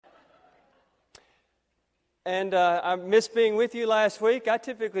And I missed being with you last week. I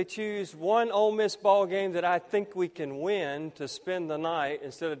typically choose one Ole Miss ball game that I think we can win to spend the night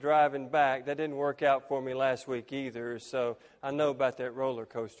instead of driving back. That didn't work out for me last week either. So I know about that roller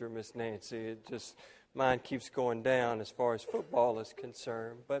coaster, Miss Nancy. Mine keeps going down as far as football is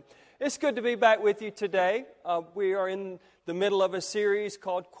concerned. But it's good to be back with you today. We are in the middle of a series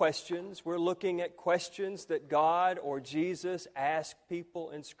called Questions. We're looking at questions that God or Jesus ask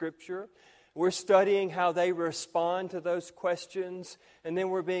people in Scripture. We're studying how they respond to those questions, and then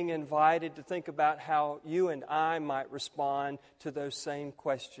we're being invited to think about how you and I might respond to those same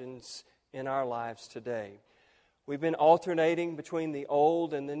questions in our lives today. We've been alternating between the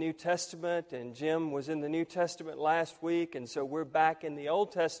Old and the New Testament, and Jim was in the New Testament last week, and so we're back in the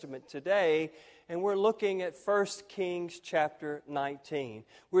Old Testament today, and we're looking at 1 Kings chapter 19.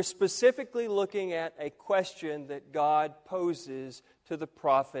 We're specifically looking at a question that God poses to the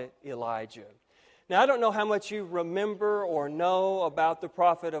prophet Elijah. Now, I don't know how much you remember or know about the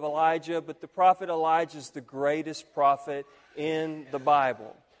prophet of Elijah, but the prophet Elijah is the greatest prophet in the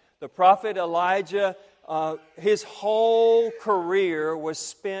Bible. The prophet Elijah, his whole career was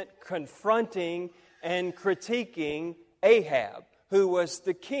spent confronting and critiquing Ahab, who was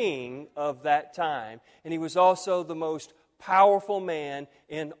the king of that time. And he was also the most powerful man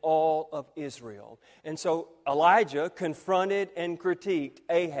in all of Israel. And so Elijah confronted and critiqued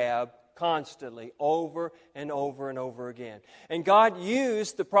Ahab constantly, over and over and over again. And God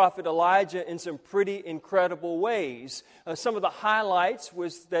used the prophet Elijah in some pretty incredible ways. Some of the highlights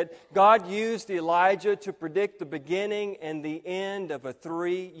was that God used Elijah to predict the beginning and the end of a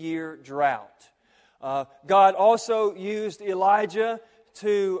 3-year drought. God also used Elijah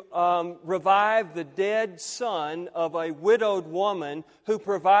to revive the dead son of a widowed woman who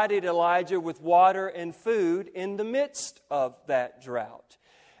provided Elijah with water and food in the midst of that drought.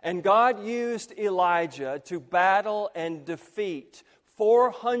 And God used Elijah to battle and defeat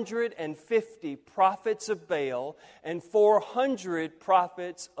 450 prophets of Baal and 400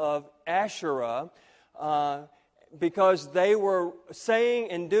 prophets of Asherah, because they were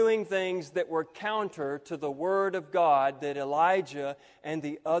saying and doing things that were counter to the Word of God that Elijah and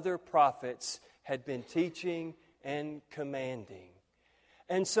the other prophets had been teaching and commanding.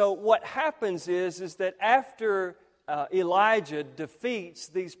 And so what happens is that after Elijah defeats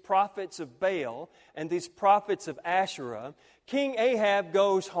these prophets of Baal and these prophets of Asherah, King Ahab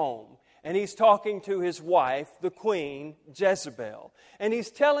goes home. And he's talking to his wife, the queen, Jezebel. And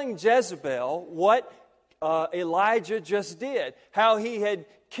he's telling Jezebel what Elijah just did, how he had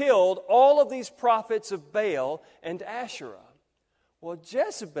killed all of these prophets of Baal and Asherah. Well,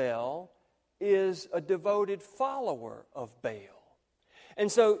 Jezebel is a devoted follower of Baal. And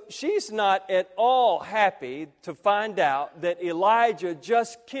so she's not at all happy to find out that Elijah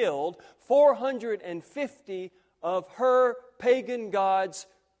just killed 450 of her pagan gods'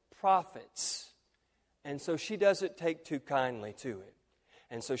 prophets. And so she doesn't take too kindly to it.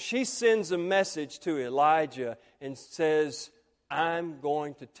 And so she sends a message to Elijah and says, I'm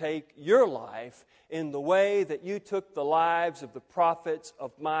going to take your life in the way that you took the lives of the prophets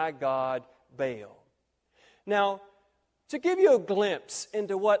of my God, Baal. Now, to give you a glimpse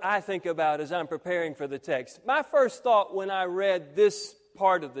into what I think about as I'm preparing for the text, my first thought when I read this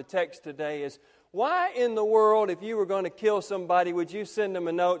part of the text today is, why in the world, if you were going to kill somebody, would you send them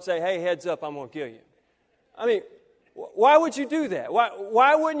a note and say, hey, heads up, I'm going to kill you? I mean, why would you do that?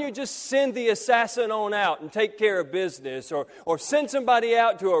 Why wouldn't you just send the assassin on out and take care of business, or send somebody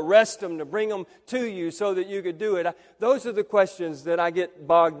out to arrest them to bring them to you so that you could do it? Those are the questions that I get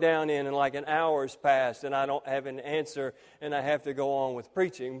bogged down in, and like an hour's passed and I don't have an answer and I have to go on with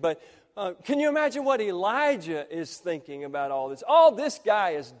preaching. But can you imagine what Elijah is thinking about all this? All this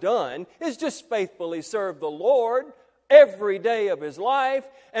guy has done is just faithfully serve the Lord every day of his life.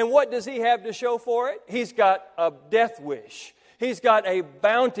 And what does he have to show for it? He's got a death wish. He's got a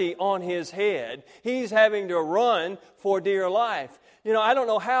bounty on his head. He's having to run for dear life. You know, I don't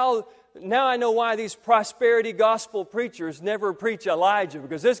know how. Now I know why these prosperity gospel preachers never preach Elijah,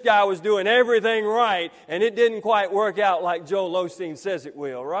 because this guy was doing everything right and it didn't quite work out like Joel Osteen says it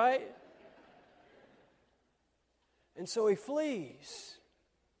will, right? And so he flees.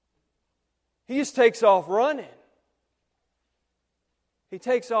 He just takes off running. He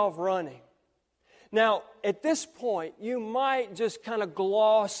takes off running. Now, at this point, you might just kind of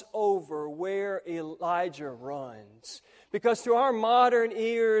gloss over where Elijah runs. Because to our modern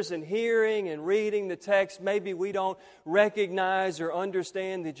ears and hearing and reading the text, maybe we don't recognize or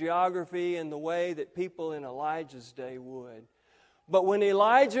understand the geography in the way that people in Elijah's day would. But when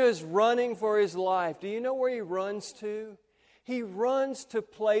Elijah is running for his life, do you know where he runs to? He runs to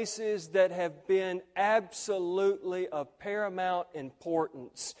places that have been absolutely of paramount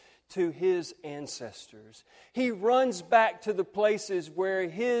importance to his ancestors. He runs back to the places where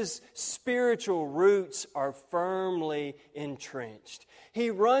his spiritual roots are firmly entrenched. He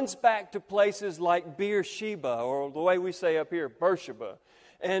runs back to places like Beersheba, or the way we say up here, Beersheba.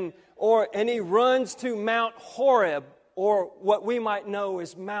 And he runs to Mount Horeb, or what we might know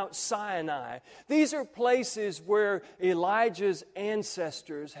as Mount Sinai. These are places where Elijah's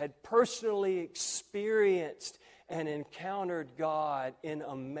ancestors had personally experienced and encountered God in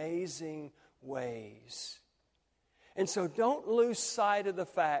amazing ways. And so don't lose sight of the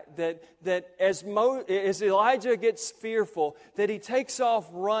fact that as Elijah gets fearful, that he takes off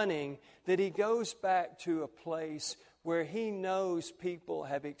running, that he goes back to a place where he knows people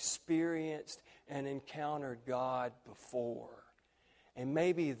have experienced and encountered God before. And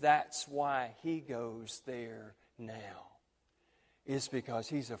maybe that's why he goes there now, is because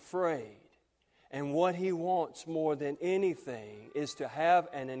he's afraid. And what he wants more than anything is to have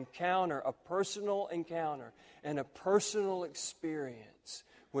an encounter, a personal encounter, and a personal experience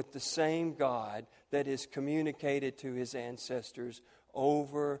with the same God that is communicated to his ancestors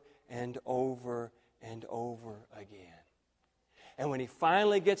over and over and over again. And when he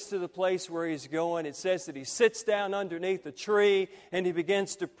finally gets to the place where he's going, it says that he sits down underneath a tree and he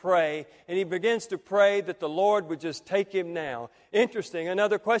begins to pray. And he begins to pray that the Lord would just take him now. Interesting,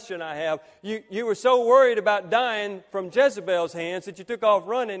 another question I have. You were so worried about dying from Jezebel's hands that you took off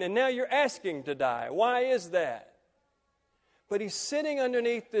running, and now you're asking to die. Why is that? But he's sitting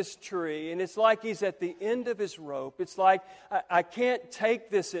underneath this tree, and it's like he's at the end of his rope. It's like, I can't take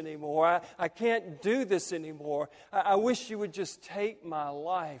this anymore. I can't do this anymore. I wish you would just take my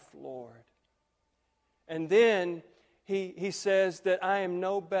life, Lord. And then he says that I am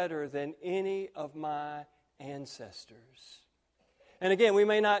no better than any of my ancestors. And again, we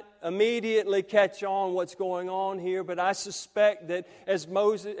may not immediately catch on what's going on here, but I suspect that as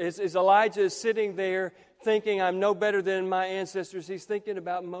Elijah is sitting there thinking, I'm no better than my ancestors, he's thinking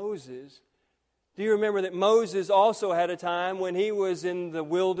about Moses. Do you remember that Moses also had a time when he was in the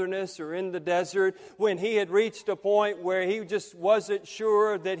wilderness or in the desert, when he had reached a point where he just wasn't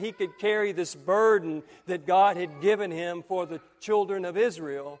sure that he could carry this burden that God had given him for the children of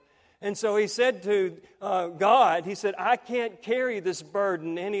Israel? And so he said to God, he said, I can't carry this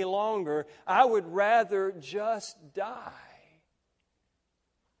burden any longer. I would rather just die.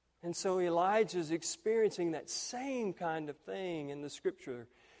 And so Elijah's experiencing that same kind of thing in the Scripture.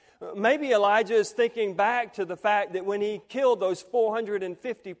 Maybe Elijah is thinking back to the fact that when he killed those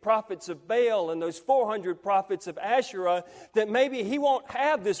 450 prophets of Baal and those 400 prophets of Asherah, that maybe he won't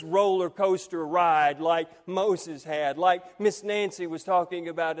have this roller coaster ride like Moses had, like Miss Nancy was talking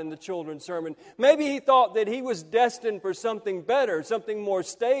about in the children's sermon. Maybe he thought that he was destined for something better, something more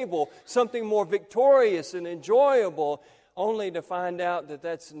stable, something more victorious and enjoyable, only to find out that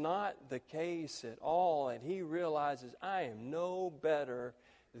that's not the case at all. And he realizes, I am no better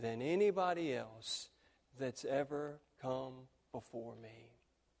than anybody else that's ever come before me.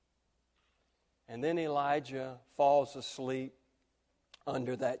 And then Elijah falls asleep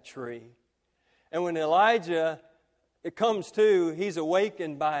under that tree. And when Elijah comes to, he's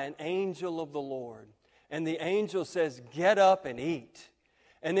awakened by an angel of the Lord. And the angel says, get up and eat.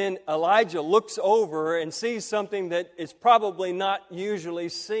 And then Elijah looks over and sees something that is probably not usually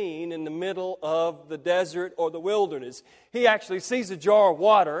seen in the middle of the desert or the wilderness. He actually sees a jar of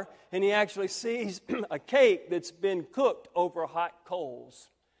water, and he actually sees a cake that's been cooked over hot coals.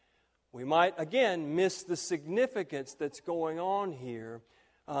 We might, again, miss the significance that's going on here,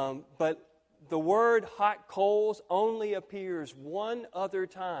 but the word hot coals only appears one other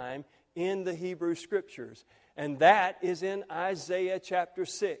time in the Hebrew Scriptures. And that is in Isaiah chapter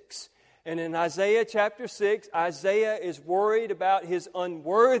 6. And in Isaiah chapter 6, Isaiah is worried about his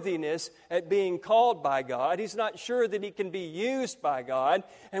unworthiness at being called by God. He's not sure that he can be used by God.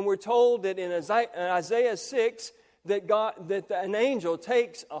 And we're told that in Isaiah 6 that an angel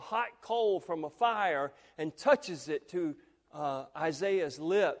takes a hot coal from a fire and touches it to Isaiah's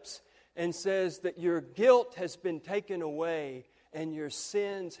lips and says that your guilt has been taken away and your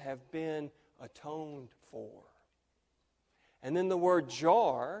sins have been atoned for. And then the word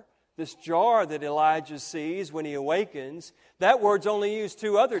jar, this jar that Elijah sees when he awakens, that word's only used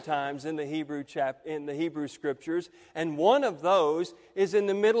two other times in the Hebrew Scriptures, and one of those is in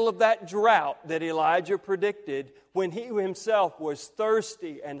the middle of that drought that Elijah predicted when he himself was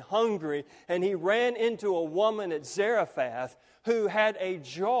thirsty and hungry, and he ran into a woman at Zarephath who had a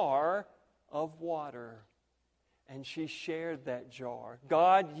jar of water. and she shared that jar.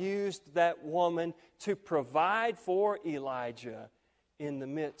 God used that woman to provide for Elijah in the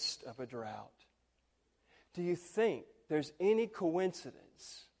midst of a drought. Do you think there's any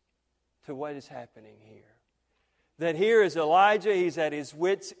coincidence to what is happening here? That here is Elijah, he's at his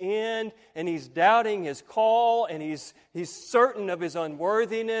wit's end, and he's doubting his call, and he's certain of his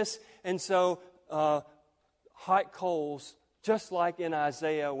unworthiness. And so, hot coals, just like in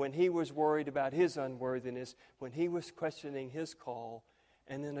Isaiah when he was worried about his unworthiness, when he was questioning his call,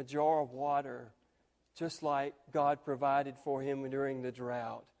 and then a jar of water, just like God provided for him during the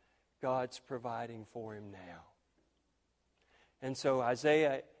drought, God's providing for him now. And so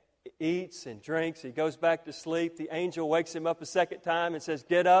Isaiah eats and drinks. He goes back to sleep. The angel wakes him up a second time and says,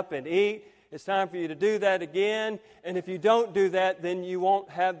 "Get up and eat. It's time for you to do that again. And if you don't do that, then you won't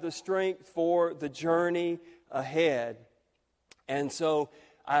have the strength for the journey ahead." And so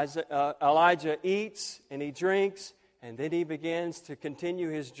Elijah eats and he drinks, and then he begins to continue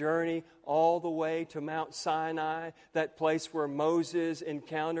his journey all the way to Mount Sinai, that place where Moses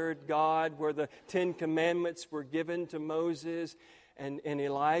encountered God, where the 10 Commandments were given to Moses. And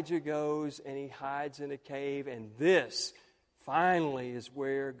Elijah goes and he hides in a cave. And this finally is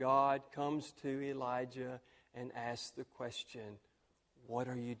where God comes to Elijah and asks the question, "What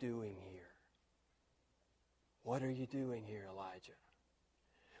are you doing here? What are you doing here, Elijah?"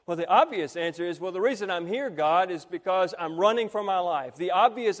 Well, the obvious answer is, the reason I'm here, God, is because I'm running for my life. The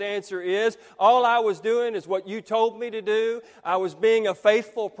obvious answer is, all I was doing is what you told me to do. I was being a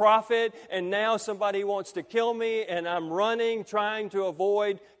faithful prophet, and now somebody wants to kill me, and I'm running, trying to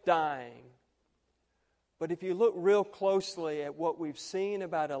avoid dying. But if you look real closely at what we've seen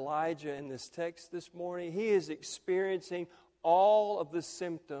about Elijah in this text this morning, he is experiencing all of the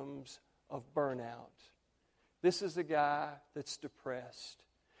symptoms of burnout. This is a guy that's depressed.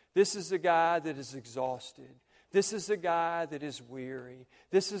 This is a guy that is exhausted. This is a guy that is weary.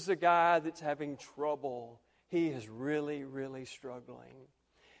 This is a guy that's having trouble. He is really, really struggling.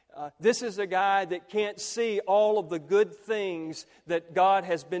 This is a guy that can't see all of the good things that God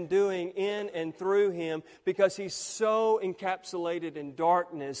has been doing in and through him because he's so encapsulated in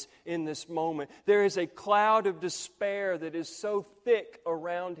darkness in this moment. There is a cloud of despair that is so thick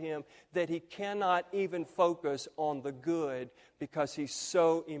around him that he cannot even focus on the good because he's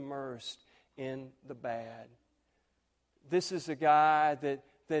so immersed in the bad. This is a guy that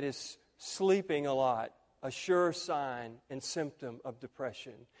is sleeping a lot. A sure sign and symptom of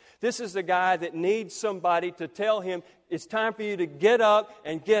depression. This is a guy that needs somebody to tell him it's time for you to get up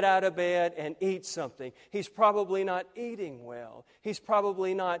and get out of bed and eat something. He's probably not eating well. He's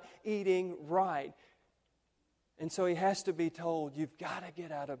probably not eating right. And so he has to be told, you've got to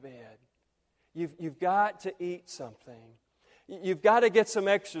get out of bed. You've got to eat something. You've got to get some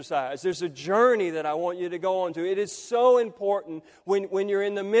exercise. There's a journey that I want you to go on to. It is so important when you're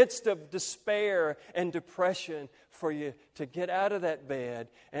in the midst of despair and depression for you to get out of that bed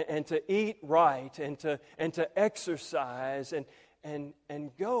and to eat right and to exercise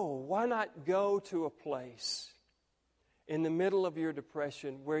and go. Why not go to a place in the middle of your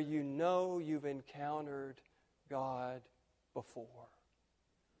depression where you know you've encountered God before?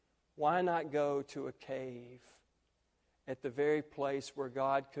 Why not go to a cave at the very place where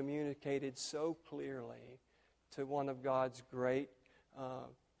God communicated so clearly to one of God's great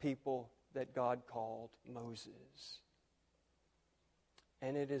people that God called Moses?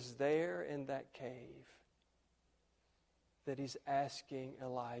 And it is there in that cave that he's asking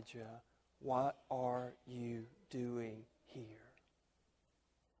Elijah, "What are you doing here?"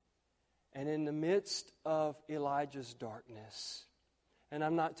 And in the midst of Elijah's darkness, and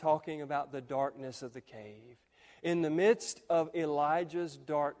I'm not talking about the darkness of the cave, in the midst of Elijah's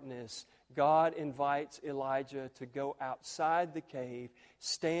darkness, God invites Elijah to go outside the cave,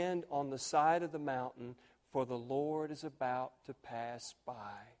 stand on the side of the mountain, for the Lord is about to pass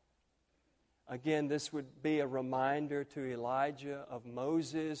by. Again, this would be a reminder to Elijah of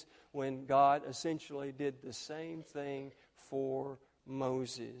Moses when God essentially did the same thing for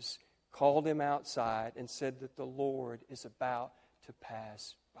Moses, called him outside and said that the Lord is about to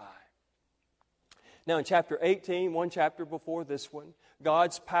pass by. Now in chapter 18, one chapter before this one,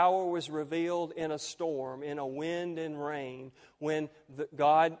 God's power was revealed in a storm, in a wind and rain, when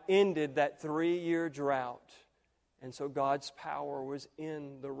God ended that 3-year drought. And so God's power was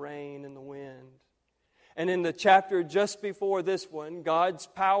in the rain and the wind. And in the chapter just before this one, God's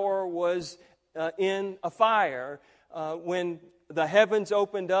power was in a fire when the heavens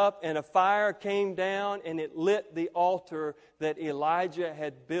opened up and a fire came down and it lit the altar that Elijah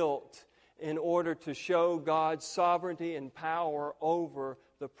had built in order to show God's sovereignty and power over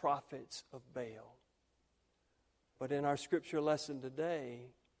the prophets of Baal. But in our scripture lesson today,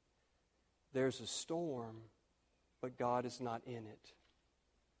 there's a storm, but God is not in it.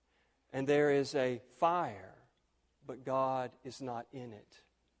 And there is a fire, but God is not in it.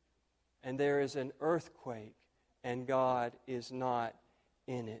 And there is an earthquake, and God is not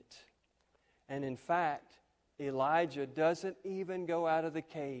in it. And in fact, Elijah doesn't even go out of the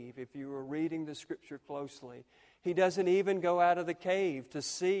cave. If you were reading the scripture closely, he doesn't even go out of the cave to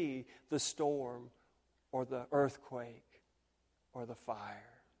see the storm or the earthquake or the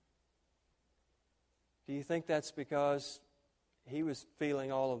fire. Do you think that's because he was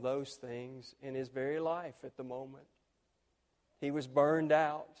feeling all of those things in his very life at the moment? He was burned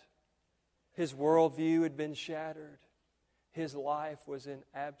out. His worldview had been shattered. His life was in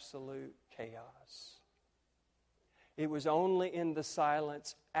absolute chaos. It was only in the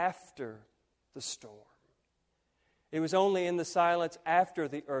silence after the storm. It was only in the silence after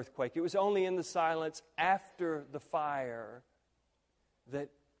the earthquake. It was only in the silence after the fire that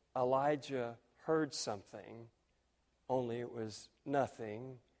Elijah heard something, only it was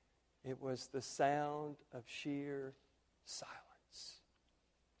nothing. It was the sound of sheer silence.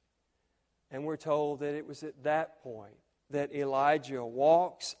 And we're told that it was at that point that Elijah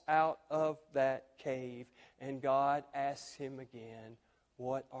walks out of that cave and God asks him again,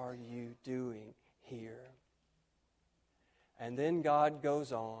 "What are you doing here?" And then God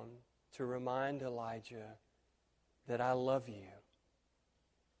goes on to remind Elijah that I love you,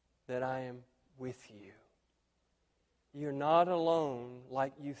 that I am with you. You're not alone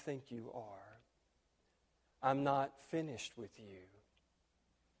like you think you are. I'm not finished with you.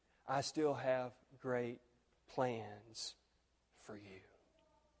 I still have great plans for you.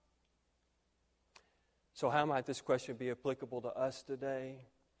 So how might this question be applicable to us today?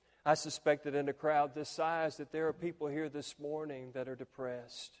 I suspect that in a crowd this size that there are people here this morning that are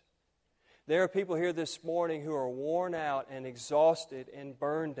depressed. There are people here this morning who are worn out and exhausted and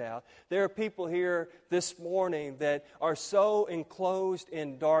burned out. There are people here this morning that are so enclosed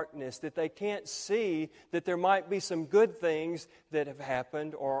in darkness that they can't see that there might be some good things that have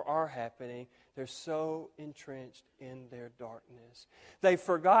happened or are happening. They're so entrenched in their darkness. They've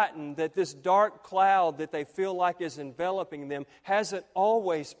forgotten that this dark cloud that they feel like is enveloping them hasn't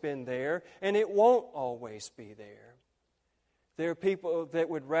always been there, and it won't always be there. There are people that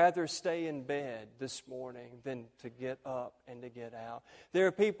would rather stay in bed this morning than to get up and to get out. There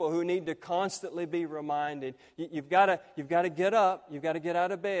are people who need to constantly be reminded, you've got to get up, you've got to get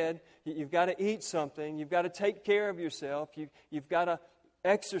out of bed, you've got to eat something, you've got to take care of yourself, you've got to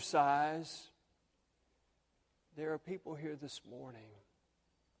exercise. There are people here this morning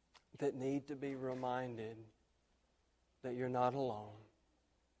that need to be reminded that you're not alone.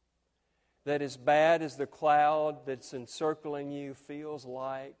 That as bad as the cloud that's encircling you feels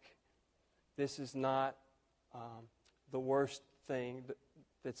like, this is not the worst thing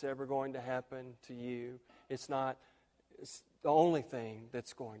that's ever going to happen to you. It's the only thing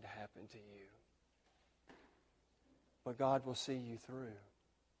that's going to happen to you. But God will see you through.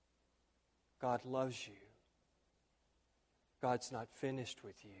 God loves you. God's not finished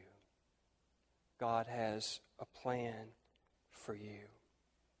with you. God has a plan for you.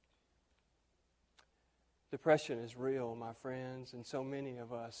 Depression is real, my friends, and so many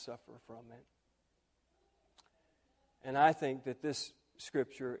of us suffer from it. And I think that this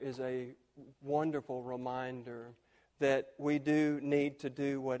scripture is a wonderful reminder that we do need to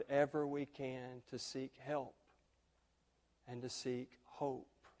do whatever we can to seek help and to seek hope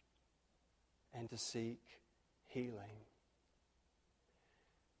and to seek healing.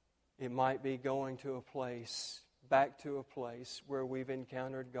 It might be going to a place, back to a place where we've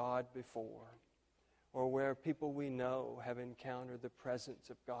encountered God before, or where people we know have encountered the presence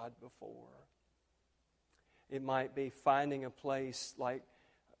of God before. It might be finding a place like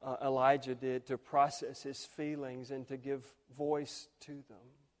Elijah did to process his feelings and to give voice to them.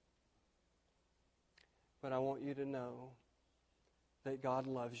 But I want you to know that God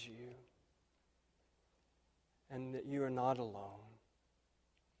loves you and that you are not alone.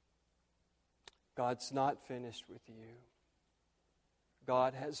 God's not finished with you.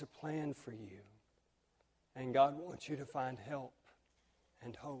 God has a plan for you. And God wants you to find help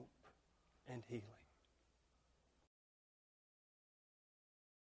and hope and healing.